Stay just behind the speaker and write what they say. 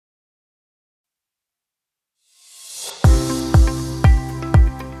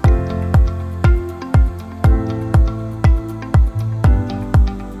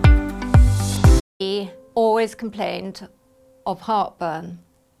always complained of heartburn.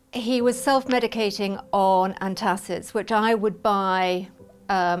 He was self-medicating on antacids, which I would buy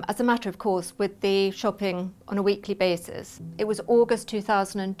as a matter of course with the shopping on a weekly basis. It was August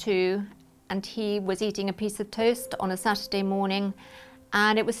 2002 and he was eating a piece of toast on a Saturday morning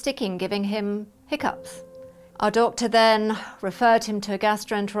and it was sticking, giving him hiccups. Our doctor then referred him to a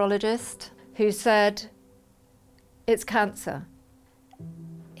gastroenterologist who said, "It's cancer."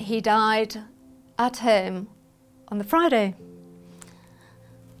 He died at home on the Friday.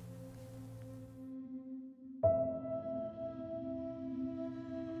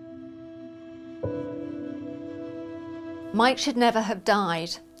 Mike should never have died.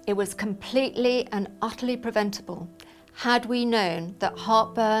 It was completely and utterly preventable had we known that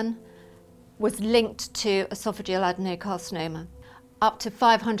heartburn was linked to esophageal adenocarcinoma. Up to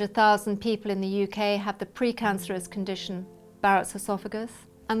 500,000 people in the UK have the precancerous condition Barrett's esophagus,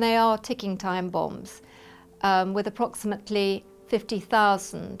 and they are ticking time bombs, with approximately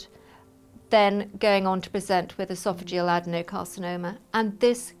 50,000 then going on to present with esophageal adenocarcinoma, and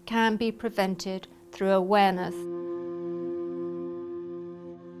this can be prevented through awareness.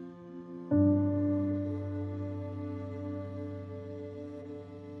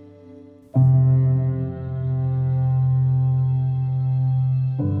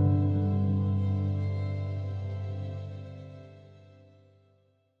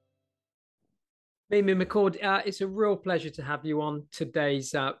 Mimi McCord, it's a real pleasure to have you on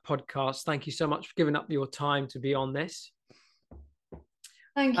today's podcast. Thank you so much for giving up your time to be on this.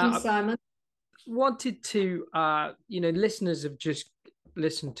 Thank you, Simon. Wanted to, listeners have just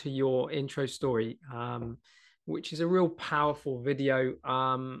listened to your intro story, which is a real powerful video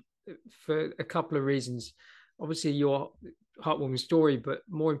for a couple of reasons. Obviously, your heartwarming story, but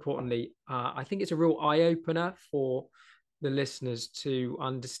more importantly, I think it's a real eye-opener for the listeners to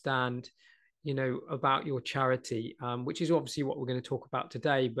understand about your charity, which is obviously what we're going to talk about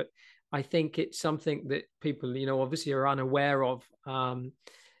today. But I think it's something that people, obviously are unaware of.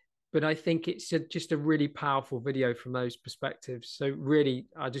 But I think it's just a really powerful video from those perspectives. So really,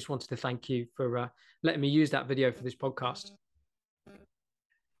 I just wanted to thank you for letting me use that video for this podcast.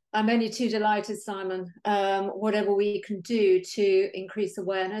 I'm only too delighted, Simon. Whatever we can do to increase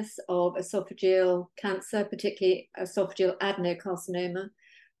awareness of esophageal cancer, particularly esophageal adenocarcinoma,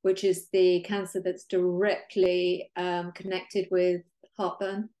 which is the cancer that's directly connected with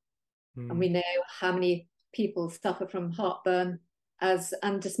heartburn. And we know how many people suffer from heartburn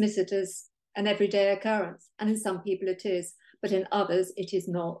and dismiss it as an everyday occurrence. And in some people it is, but in others it is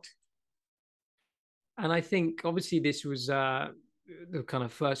not. And I think obviously this was the kind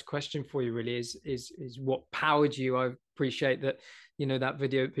of first question for you really is what powered you. I appreciate that, that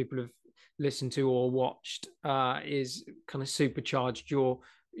video people have listened to or watched is kind of supercharged your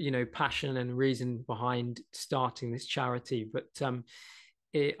passion and reason behind starting this charity. But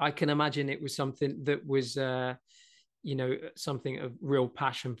I can imagine it was something that was, something of real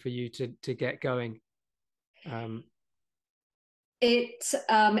passion for you to get going.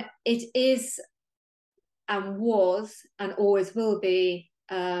 It is and was and always will be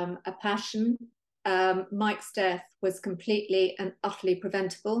a passion. Mike's death was completely and utterly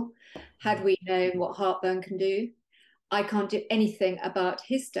preventable had we known what heartburn can do. I can't do anything about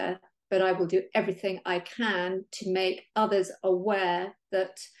his death, but I will do everything I can to make others aware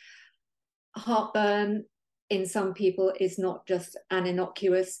that heartburn in some people is not just an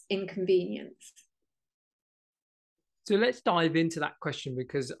innocuous inconvenience. So let's dive into that question,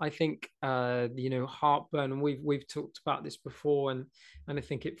 because I think heartburn, and we've talked about this before, and I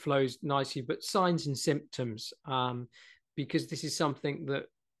think it flows nicely. But signs and symptoms, because this is something that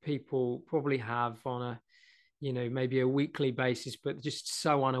people probably have on a maybe a weekly basis, but just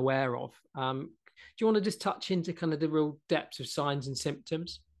so unaware of. Do you want to just touch into kind of the real depths of signs and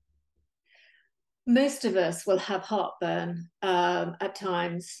symptoms? Most of us will have heartburn at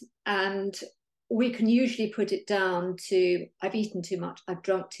times, and we can usually put it down to I've eaten too much, I've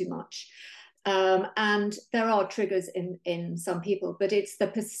drunk too much. And there are triggers in some people, but it's the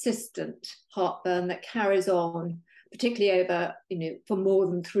persistent heartburn that carries on, particularly over, for more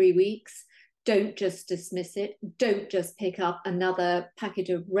than 3 weeks. Don't just dismiss it. Don't just pick up another packet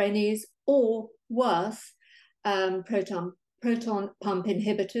of Rennies, or worse, proton pump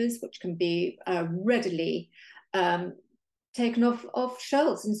inhibitors, which can be readily taken off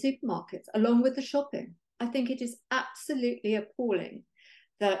shelves in supermarkets along with the shopping. I think it is absolutely appalling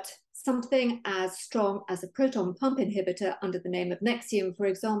that something as strong as a proton pump inhibitor under the name of Nexium, for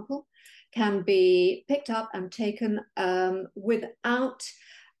example, can be picked up and taken without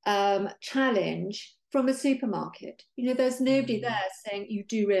challenge from a supermarket. There's nobody there saying, you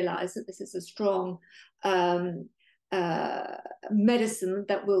do realize that this is a strong um, medicine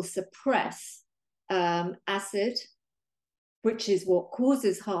that will suppress acid, which is what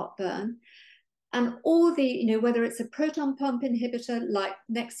causes heartburn. And all the, whether it's a proton pump inhibitor like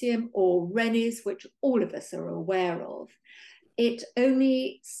Nexium or Renes, which all of us are aware of, it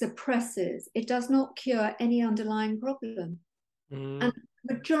only suppresses, it does not cure any underlying problem. And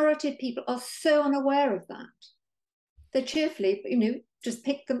the majority of people are so unaware of that. They cheerfully, just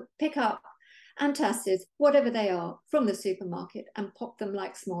pick up antacids, whatever they are, from the supermarket and pop them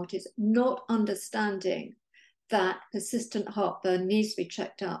like Smarties, not understanding that persistent heartburn needs to be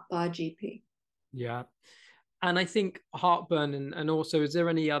checked out by a GP. Yeah. And I think heartburn, and also, is there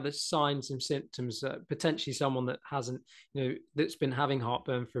any other signs and symptoms, potentially someone that hasn't, that's been having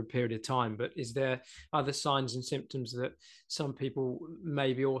heartburn for a period of time, but is there other signs and symptoms that some people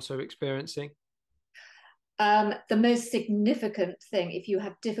may be also experiencing? The most significant thing, if you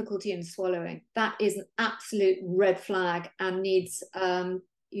have difficulty in swallowing, that is an absolute red flag and needs, you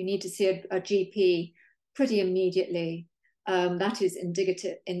need to see a GP pretty immediately. That is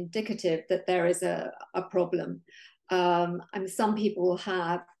indicative that there is a problem. And some people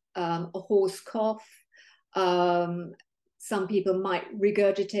have a hoarse cough. Some people might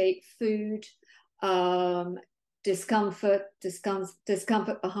regurgitate food, discomfort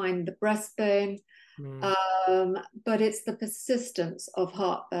behind the breastbone. But it's the persistence of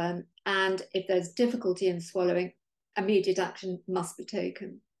heartburn. And if there's difficulty in swallowing, immediate action must be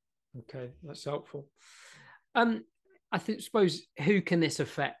taken. Okay, that's helpful. I suppose, who can this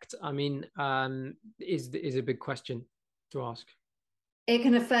affect? I mean, is a big question to ask. It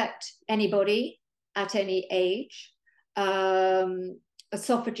can affect anybody at any age.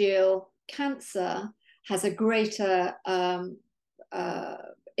 Esophageal cancer has a greater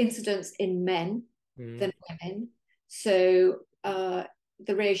incidence in men than women. So the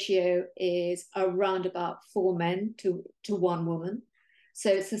ratio is around about 4 men to 1 woman. So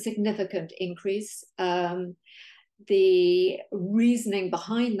it's a significant increase. The reasoning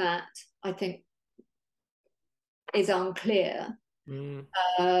behind that, I think, is unclear.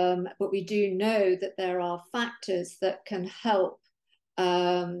 But we do know that there are factors that can help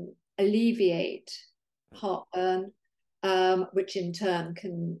alleviate heartburn, which in turn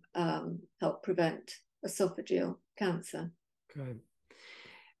can help prevent esophageal cancer. Okay.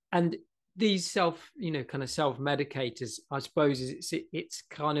 And these self-medicators, I suppose, it's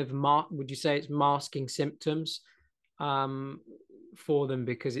kind of, would you say it's masking symptoms for them,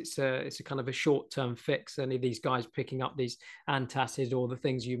 because it's a kind of a short-term fix? Any of these guys picking up these antacids or the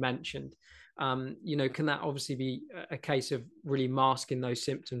things you mentioned, can that obviously be a case of really masking those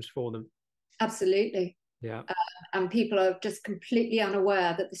symptoms for them? Absolutely. Yeah. And people are just completely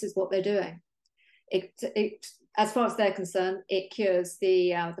unaware that this is what they're doing. It as far as they're concerned, it cures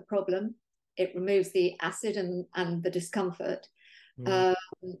the problem. It removes the acid and the discomfort.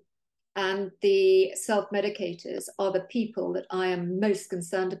 And the self-medicators are the people that I am most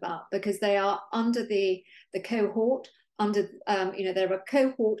concerned about, because they are under the cohort, there are a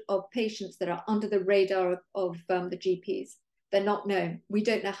cohort of patients that are under the radar of the GPs. They're not known. We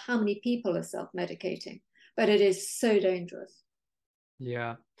don't know how many people are self-medicating, but it is so dangerous.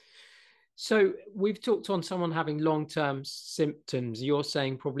 Yeah. So we've talked on someone having long-term symptoms. You're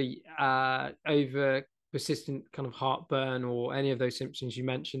saying probably over persistent kind of heartburn or any of those symptoms you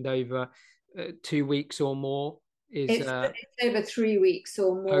mentioned over 2 weeks or more it's over 3 weeks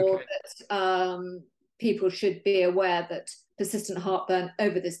or more. Okay. That people should be aware that persistent heartburn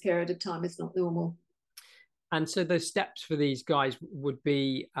over this period of time is not normal. And so the steps for these guys would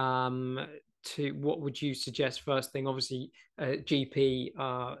be what would you suggest? First thing, obviously, GP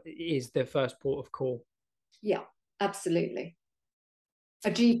is their first port of call. Yeah, absolutely. A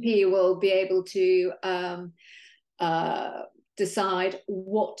GP will be able to decide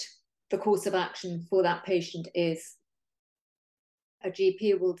what the course of action for that patient is. A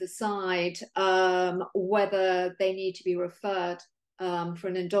GP will decide whether they need to be referred for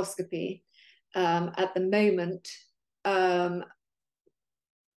an endoscopy. At the moment,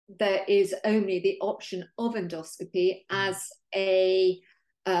 there is only the option of endoscopy as a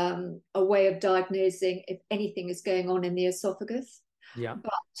way of diagnosing if anything is going on in the esophagus. Yeah.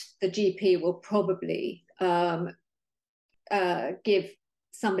 But the GP will probably give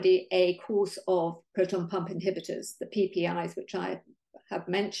somebody a course of proton pump inhibitors, the PPIs, which I have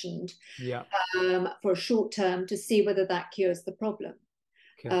mentioned, for a short term to see whether that cures the problem.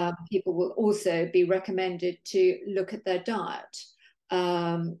 Okay. People will also be recommended to look at their diet.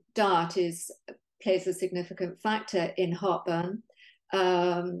 Diet plays a significant factor in heartburn.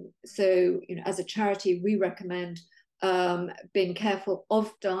 So, as a charity, we recommend being careful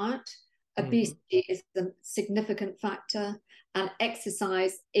of diet. Obesity is a significant factor, and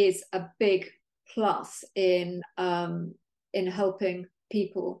exercise is a big plus in helping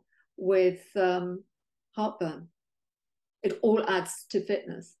people with heartburn. It all adds to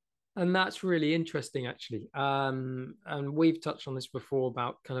fitness. And that's really interesting, actually. And we've touched on this before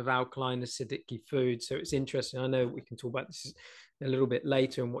about kind of alkaline, acidic food. So it's interesting. I know we can talk about this a little bit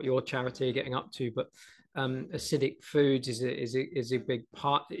later and what your charity are getting up to, but acidic foods is a big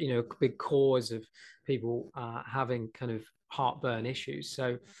part, a big cause of people having kind of heartburn issues.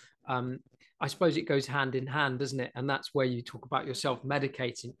 So I suppose it goes hand in hand, doesn't it? And that's where you talk about yourself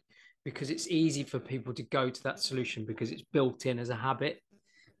medicating, because it's easy for people to go to that solution because it's built in as a habit.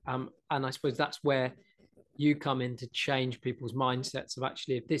 And I suppose that's where you come in to change people's mindsets of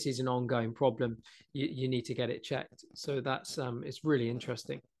actually, if this is an ongoing problem, you need to get it checked. So that's it's really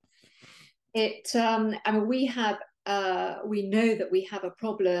interesting. We know that we have a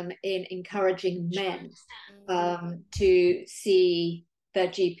problem in encouraging men to see their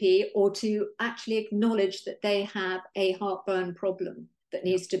GP or to actually acknowledge that they have a heartburn problem that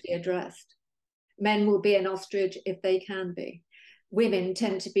needs to be addressed. Men will be an ostrich if they can be. Women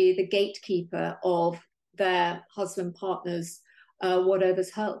tend to be the gatekeeper of their husband, partners,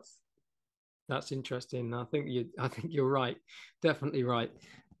 whatever's health. That's interesting. I think you're right. Definitely right.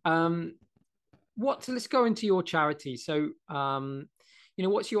 Let's go into your charity. So,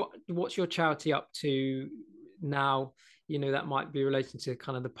 what's your charity up to now? That might be relating to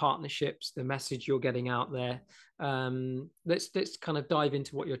kind of the partnerships, the message you're getting out there. Let's kind of dive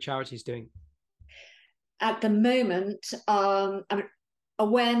into what your charity is doing. At the moment,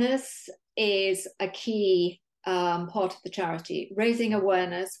 awareness is a key part of the charity. Raising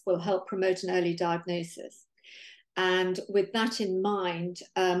awareness will help promote an early diagnosis. And with that in mind,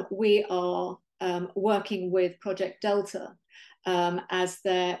 we are working with Project Delta as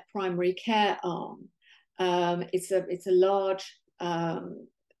their primary care arm. It's a large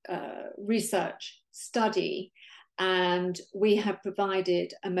research study, and we have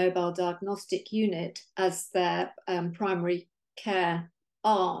provided a mobile diagnostic unit as their primary care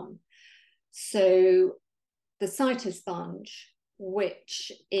arm. So the Cytosponge,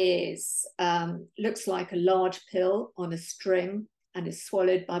 which is looks like a large pill on a string and is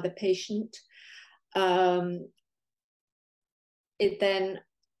swallowed by the patient, it then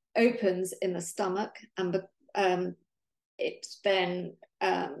opens in the stomach, and it then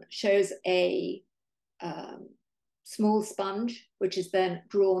shows a small sponge, which is then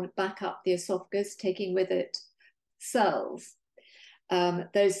drawn back up the esophagus, taking with it cells.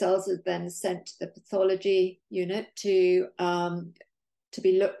 Those cells are then sent to the pathology unit to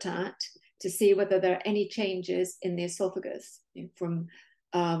be looked at to see whether there are any changes in the esophagus from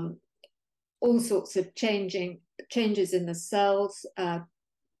all sorts of changes in the cells,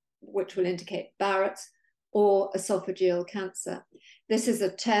 which will indicate Barrett's or esophageal cancer. This is a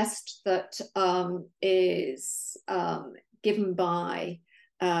test that is given by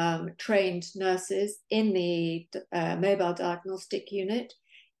trained nurses in the mobile diagnostic unit.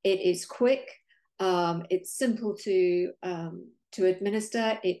 It is quick, it's simple to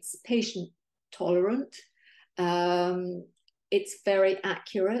administer, it's patient tolerant, it's very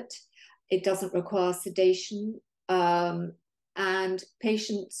accurate, it doesn't require sedation, and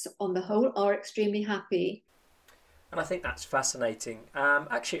patients on the whole are extremely happy. And I think that's fascinating.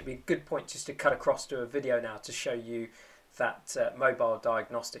 Actually, it'd be a good point just to cut across to a video now to show you that mobile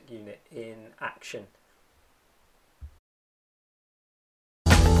diagnostic unit in action.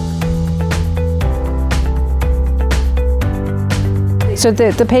 So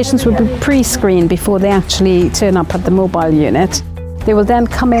the patients will be pre-screened before they actually turn up at the mobile unit. They will then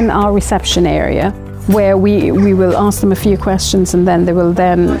come in our reception area where we will ask them a few questions, and then they will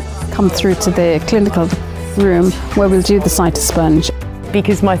then come through to the clinical room where we'll do the Cytosponge.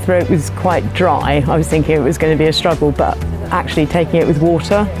 Because my throat was quite dry, I was thinking it was going to be a struggle, but actually taking it with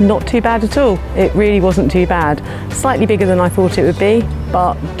water, not too bad at all. It really wasn't too bad. Slightly bigger than I thought it would be,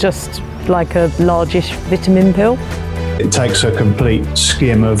 but just like a largish vitamin pill. It takes a complete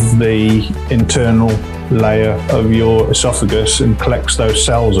skim of the internal layer of your esophagus and collects those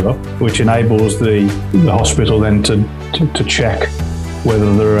cells up, which enables the hospital then to check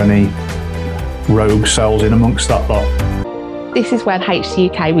whether there are any rogue cells in amongst that lot. This is where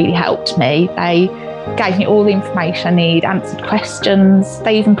HCUK really helped me. They gave me all the information I need, answered questions.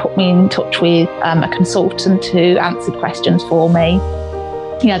 They even put me in touch with a consultant who answered questions for me.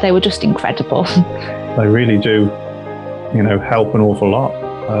 They were just incredible. They really do, help an awful lot.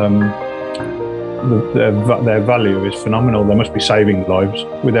 Their value is phenomenal. They must be saving lives.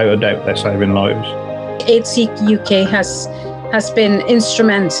 Without a doubt, they're saving lives. HCUK has has been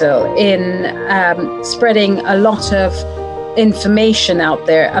instrumental in spreading a lot of information out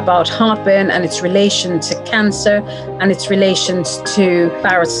there about heartburn and its relation to cancer and its relations to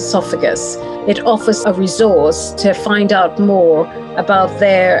Barrett's esophagus. It offers a resource to find out more about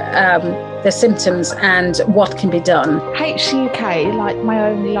their symptoms and what can be done. HCUK, like my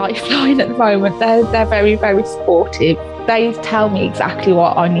only lifeline at the moment, they're very, very supportive. They tell me exactly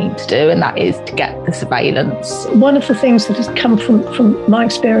what I need to do, and that is to get the surveillance. One of the things that has come from my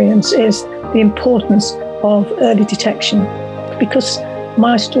experience is the importance of early detection, because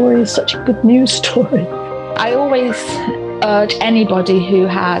my story is such a good news story. I always urge anybody who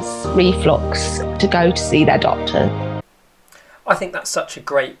has reflux to go to see their doctor. I think that's such a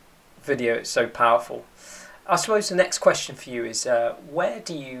great video. It's so powerful. I suppose the next question for you is, where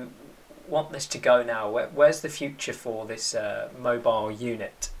do you want this to go now? Where's the future for this mobile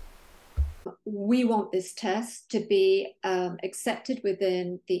unit? We want this test to be accepted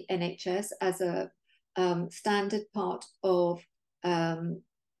within the NHS as a standard part of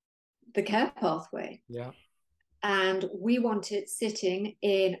the care pathway. Yeah. And we want it sitting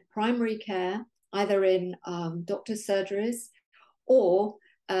in primary care, either in doctors' surgeries or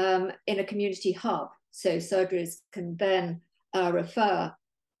in a community hub. So surgeries can then refer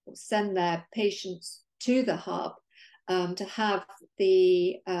or send their patients to the hub to have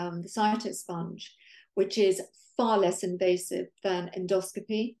the Cytosponge, which is far less invasive than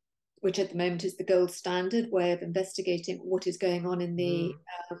endoscopy, which at the moment is the gold standard way of investigating what is going on in the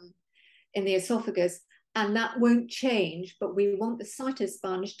esophagus. And that won't change, but we want the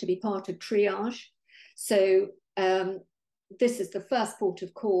Cytosponge to be part of triage. So this is the first port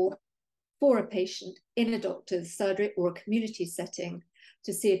of call for a patient in a doctor's surgery or a community setting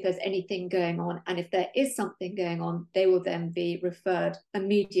to see if there's anything going on. And if there is something going on, they will then be referred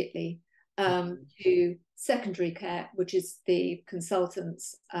immediately to secondary care, which is the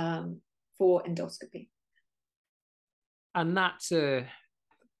consultants for endoscopy. And that's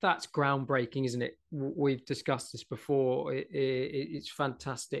groundbreaking, isn't it? We've discussed this before. It's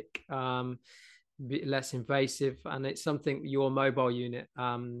fantastic, less invasive, and it's something your mobile unit,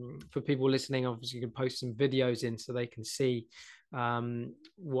 for people listening, obviously you can post some videos in so they can see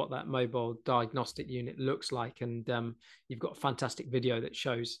what that mobile diagnostic unit looks like, and you've got a fantastic video that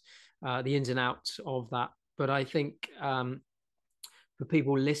shows the ins and outs of that. But I think for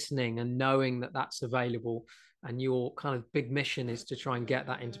people listening and knowing that that's available, and your kind of big mission is to try and get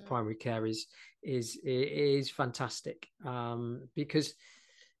that into primary care is fantastic, because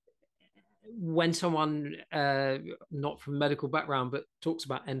when someone not from medical background but talks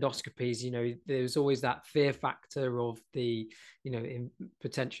about endoscopies, there's always that fear factor of the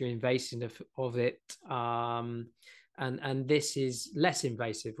potentially invasive of it, and this is less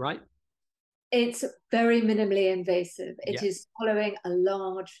invasive, right? It's very minimally invasive. It is swallowing a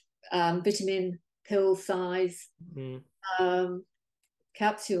large vitamin pill size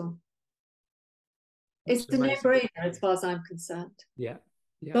capsule. It's the no-brainer as far as I'm concerned. Yeah.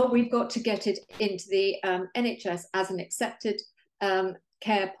 But we've got to get it into the NHS as an accepted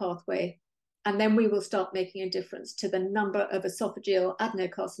care pathway, and then we will start making a difference to the number of esophageal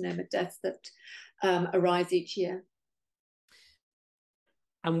adenocarcinoma deaths that arise each year.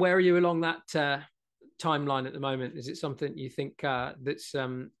 And where are you along that timeline at the moment? Is it something you think that's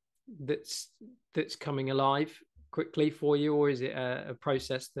coming alive quickly for you, or is it a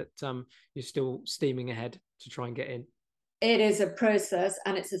process that you're still steaming ahead to try and get in? It is a process,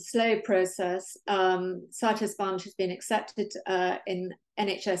 and it's a slow process. Cytosponge has been accepted in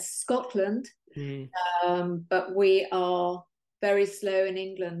NHS Scotland, but we are very slow in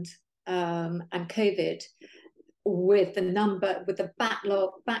England, and COVID, with the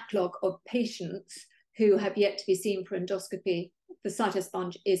backlog of patients who have yet to be seen for endoscopy. The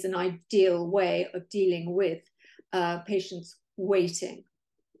Cytosponge is an ideal way of dealing with patients waiting.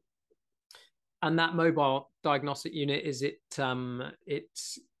 And that mobile diagnostic unit, is it?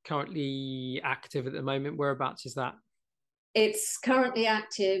 It's currently active at the moment. Whereabouts is that? It's currently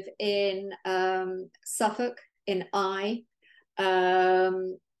active in Suffolk, in Eye.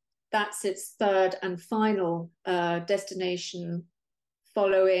 That's its third and final destination.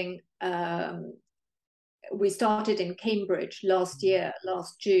 Following, we started in Cambridge last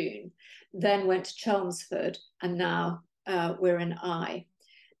June, then went to Chelmsford, and now we're in Eye.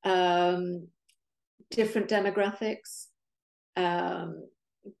 Different demographics,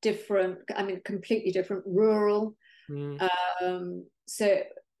 completely different, rural. So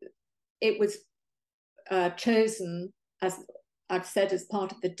it was chosen, as I've said, as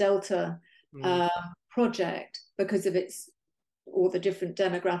part of the Delta project because of all the different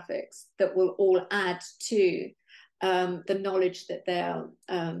demographics that will all add to the knowledge that they're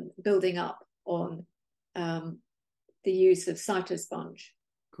building up on the use of Cytosponge.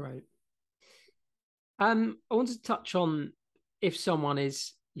 Great. I want to touch on if someone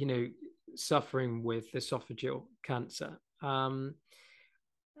is, suffering with esophageal cancer. How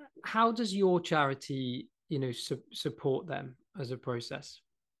does your charity, support them as a process?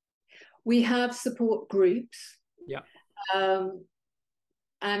 We have support groups. Yeah.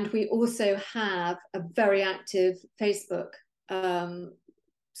 And we also have a very active Facebook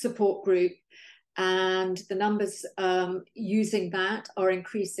support group, and the numbers using that are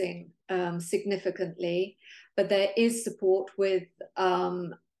increasing significantly. But there is support with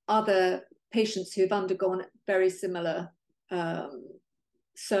other patients who've undergone very similar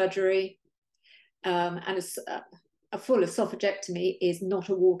surgery. And a full esophagectomy is not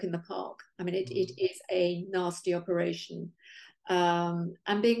a walk in the park. I mean, it is a nasty operation.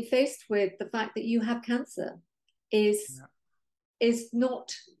 And being faced with the fact that you have cancer is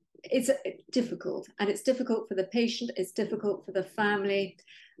not, it's difficult, and it's difficult for the patient, it's difficult for the family,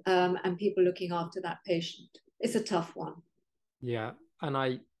 and people looking after that patient. It's a tough one. Yeah, and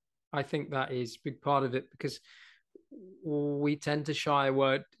I think that is a big part of it, because we tend to shy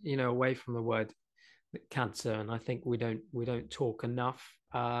away from the word cancer, and I think we don't talk enough.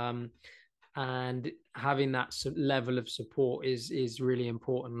 And having that level of support is really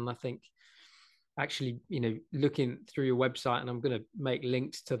important. And I think actually, looking through your website, and I'm going to make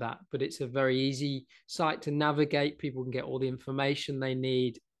links to that, but it's a very easy site to navigate. People can get all the information they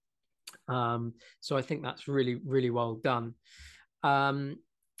need. So I think that's really, really well done.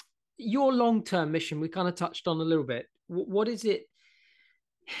 Your long-term mission, we kind of touched on a little bit. What is it?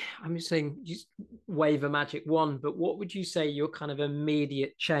 I'm saying just wave a magic wand, but what would you say your kind of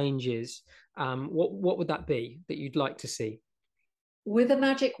immediate changes? What would that be that you'd like to see? With a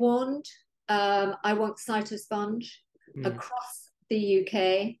magic wand, I want Cytosponge across the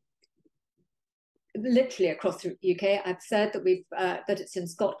UK, literally across the UK. I've said that that it's in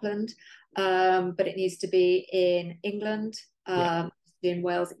Scotland, but it needs to be in England, in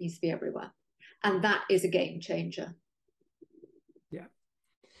Wales. It needs to be everywhere, and that is a game changer. Yeah.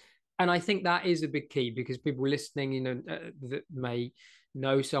 And I think that is a big key, because people listening, that may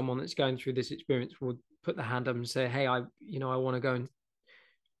know someone that's going through this experience will put their hand up and say, hey, I want to go and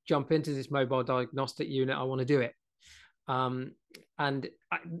jump into this mobile diagnostic unit. I want to do it. And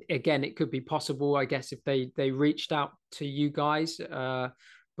again, it could be possible, I guess, if they reached out to you guys,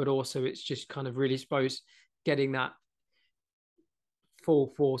 but also it's just kind of really suppose getting that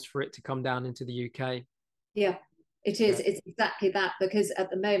full force for it to come down into the UK. Yeah. It is. Yeah. It's exactly that, because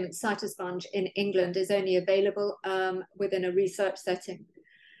at the moment, Cytosponge in England is only available within a research setting.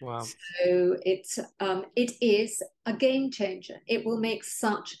 Wow. So it is a game changer. It will make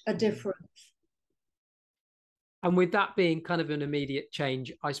such a difference. And with that being kind of an immediate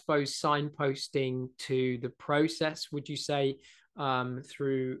change, I suppose signposting to the process, would you say,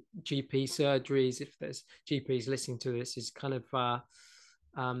 through GP surgeries, if there's GPs listening to this, is kind of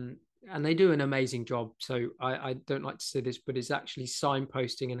and they do an amazing job. So I don't like to say this, but it's actually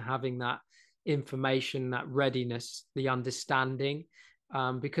signposting and having that information, that readiness, the understanding,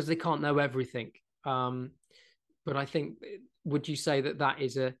 because they can't know everything. But I think, would you say that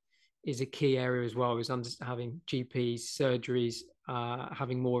is a key area as well, is having GPs, surgeries,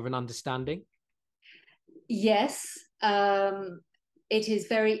 having more of an understanding? Yes. It is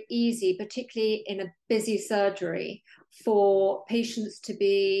very easy, particularly in a busy surgery, for patients to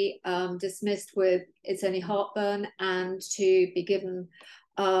be dismissed with it's only heartburn and to be given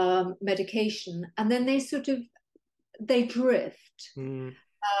medication, and then they drift.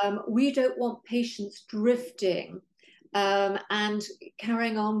 We don't want patients drifting and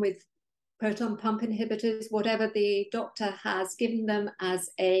carrying on with proton pump inhibitors, whatever the doctor has given them as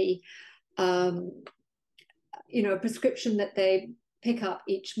a prescription that they pick up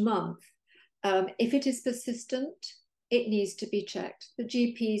each month. If it is persistent, it needs to be checked. The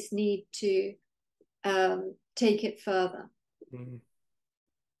GPs need to take it further.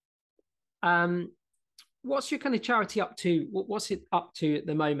 What's your kind of charity up to? What's it up to at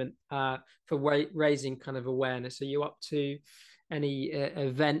the moment for raising kind of awareness? Are you up to any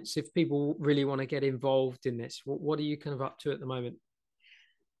events, if people really want to get involved in this? What are you kind of up to at the moment?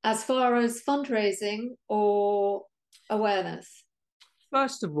 As far as fundraising or awareness?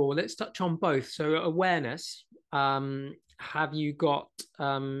 First of all, let's touch on both. So awareness, have you got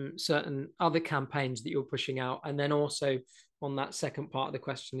certain other campaigns that you're pushing out? And then also on that second part of the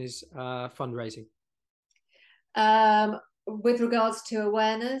question is fundraising. With regards to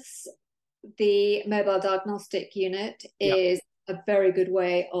awareness, the mobile diagnostic unit is a very good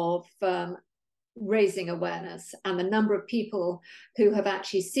way of raising awareness, and the number of people who have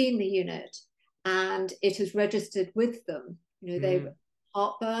actually seen the unit and it has registered with them. They've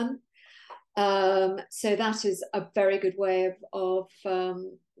heartburn. So that is a very good way of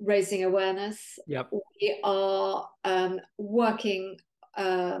raising awareness. Yep. We are working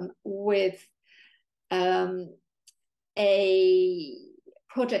with a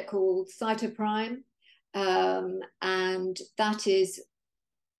project called Cytoprime, and that is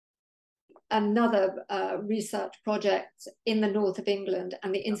another research project in the north of England,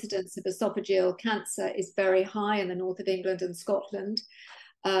 and the incidence of esophageal cancer is very high in the north of England and Scotland.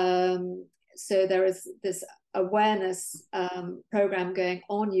 So there is this awareness program going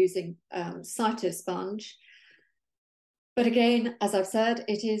on using Cytosponge. But again, as I've said,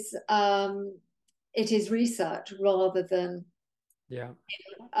 it is research rather than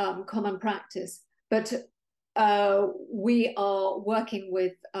common practice. But we are working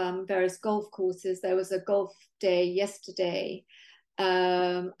with various golf courses. There was a golf day yesterday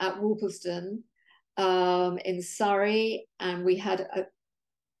at Wolpelston in Surrey, and we had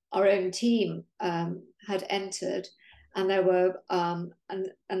our own team had entered, and there were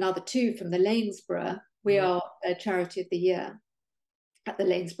another two from the Lanesborough. We are a charity of the year at the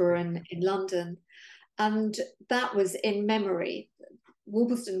Lanesborough in London, and that was in memory.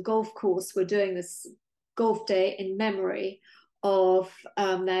 Wolpelston Golf Course were doing this golf day in memory of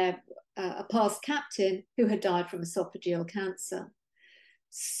their a past captain who had died from esophageal cancer.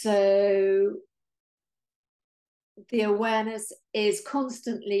 So the awareness is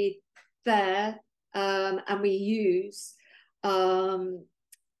constantly there, and we use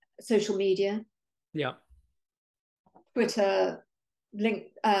social media, Twitter,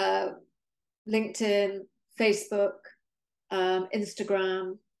 LinkedIn, Facebook,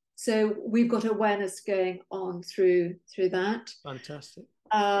 Instagram. So we've got awareness going on through that. Fantastic.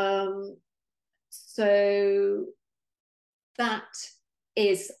 So that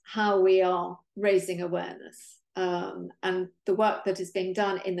is how we are raising awareness. And the work that is being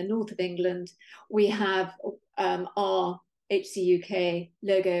done in the north of England, we have our HCUK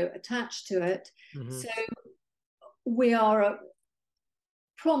logo attached to it. So we are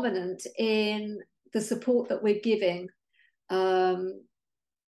prominent in the support that we're giving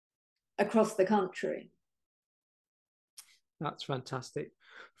across the country. That's fantastic.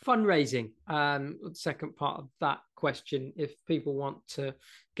 Fundraising, second part of that question. If people want to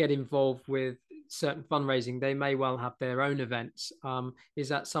get involved with certain fundraising, they may well have their own events. Is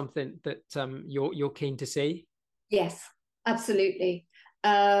that something that you're keen to see? Yes, absolutely.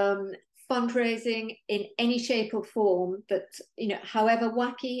 Fundraising in any shape or form that, however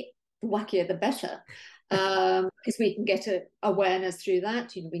wacky, the wackier the better. Because we can get awareness through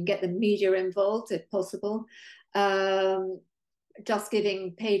that. We can get the media involved if possible. Just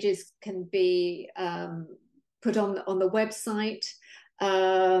Giving pages can be put on the website.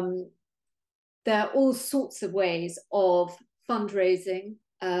 There are all sorts of ways of fundraising.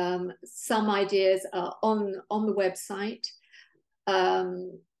 Some ideas are on the website,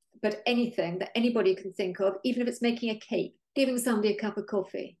 but anything that anybody can think of, even if it's making a cake, giving somebody a cup of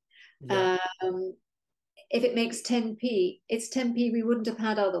coffee. If it makes 10p, it's 10p we wouldn't have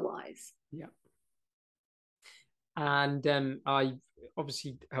had otherwise. And I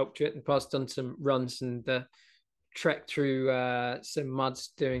obviously helped you in the past, done some runs and trekked through some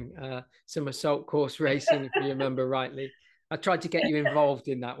muds doing some assault course racing, if you remember rightly. I tried to get you involved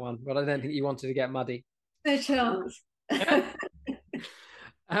in that one, but I don't think you wanted to get muddy. No chance.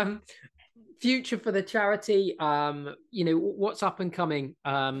 Future for the charity, what's up and coming?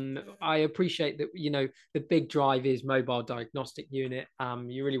 I appreciate that, the big drive is mobile diagnostic unit.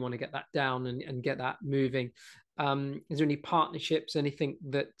 You really want to get that down and get that moving. Is there any partnerships, anything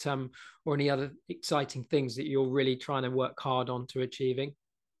that, or any other exciting things that you're really trying to work hard on to achieving?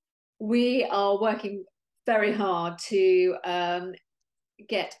 We are working very hard to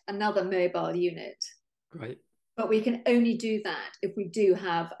get another mobile unit. Great. But we can only do that if we do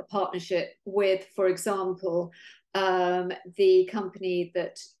have a partnership with, for example, the company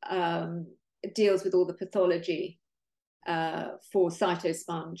that deals with all the pathology for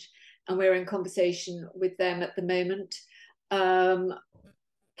Cytosponge. And we're in conversation with them at the moment.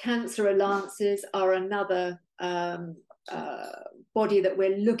 Cancer Alliances are another body that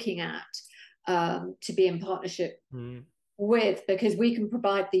we're looking at to be in partnership with, because we can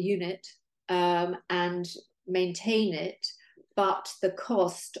provide the unit and maintain it, but the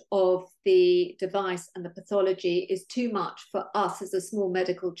cost of the device and the pathology is too much for us as a small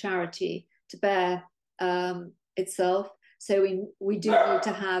medical charity to bear itself. So we do need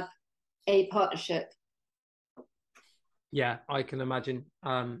to have a partnership. Yeah, I can imagine.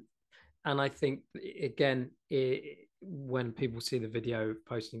 I think again, when people see the video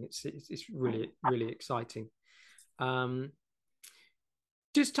posting, it's really, really exciting.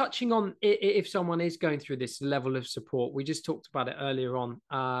 Just touching on if someone is going through this level of support, we just talked about it earlier on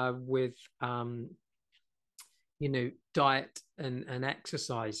with diet and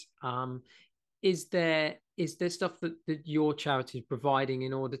exercise. Is there stuff that your charity is providing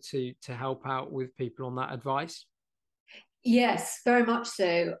in order to help out with people on that advice? Yes, very much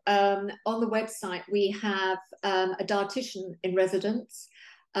so. On the website, we have a dietitian in residence,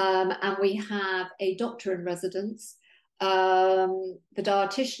 and we have a doctor in residence. The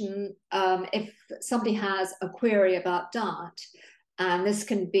dietitian, if somebody has a query about diet, and this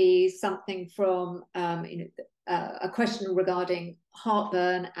can be something from a question regarding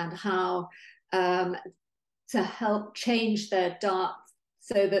heartburn and how to help change their diet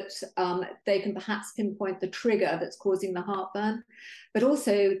so that they can perhaps pinpoint the trigger that's causing the heartburn. But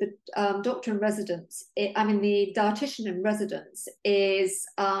also the doctor in residence, the dietitian in residence is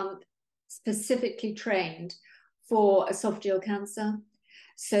specifically trained for esophageal cancer.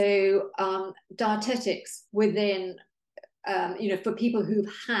 So dietetics within, for people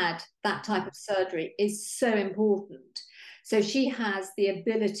who've had that type of surgery is so important. So she has the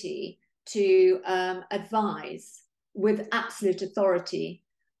ability to advise with absolute authority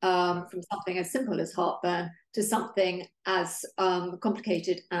from something as simple as heartburn to something as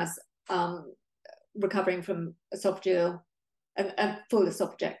complicated as recovering from esophageal, a full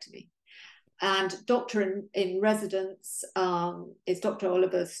esophagectomy. And doctor in residence is Dr.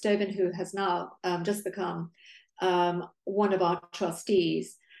 Oliver Stoven, who has now just become one of our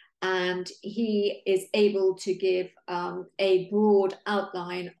trustees. And he is able to give a broad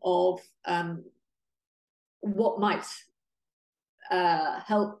outline of what might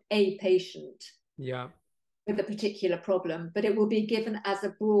help a patient with a particular problem, but it will be given as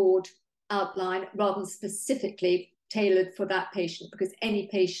a broad outline rather than specifically tailored for that patient, because any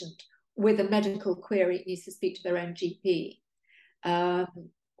patient with a medical query needs to speak to their own GP.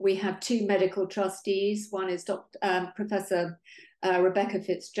 We have two medical trustees. One is Professor Rebecca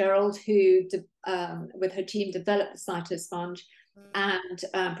Fitzgerald, who with her team developed the Cytosponge,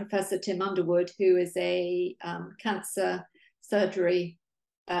 and Professor Tim Underwood, who is a cancer surgery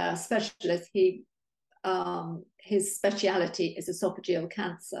specialist. His speciality is esophageal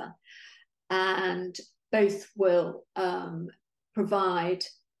cancer, and both will provide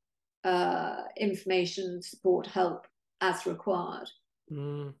information, support, help as required.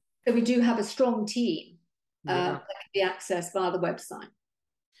 So we do have a strong team that can be accessed via the website.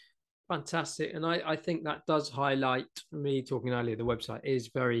 Fantastic. And I think that does highlight, me talking earlier, the website is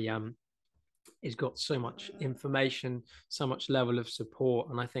very it's got so much information, so much level of support,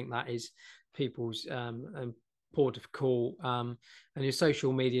 and I think that is people's port of call, and your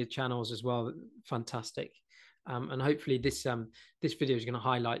social media channels as well. Fantastic. And hopefully this video is going to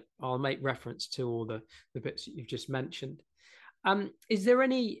highlight, I'll make reference to all the bits that you've just mentioned. Is there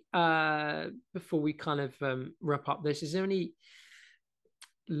any, before we kind of wrap up this, is there any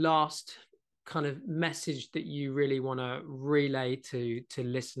last kind of message that you really want to relay to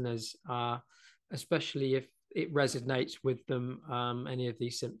listeners, especially if it resonates with them, any of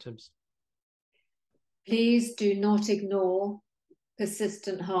these symptoms? Please do not ignore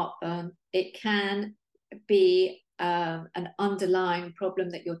persistent heartburn. It can be an underlying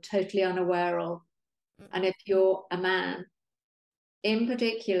problem that you're totally unaware of. And if you're a man in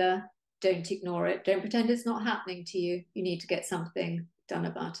particular, don't ignore it. Don't pretend it's not happening to you. You need to get something done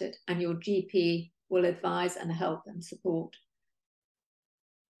about it, and your GP will advise and help and support.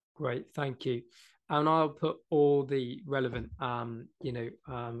 Great, thank you. And I'll put all the relevant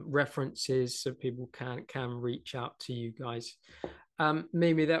references so people can reach out to you guys.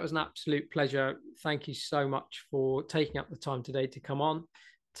 Mimi, that was an absolute pleasure. Thank you so much for taking up the time today to come on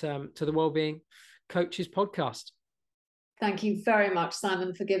to the Wellbeing Coaches podcast. Thank you very much,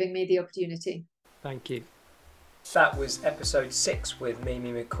 Simon, for giving me the opportunity. Thank you. That was episode 6 with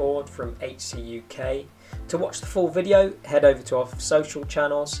Mimi McCord from HCUK. To watch the full video, head over to our social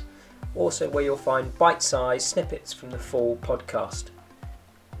channels, also where you'll find bite-sized snippets from the full podcast.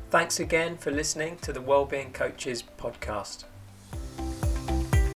 Thanks again for listening to the Wellbeing Coaches podcast.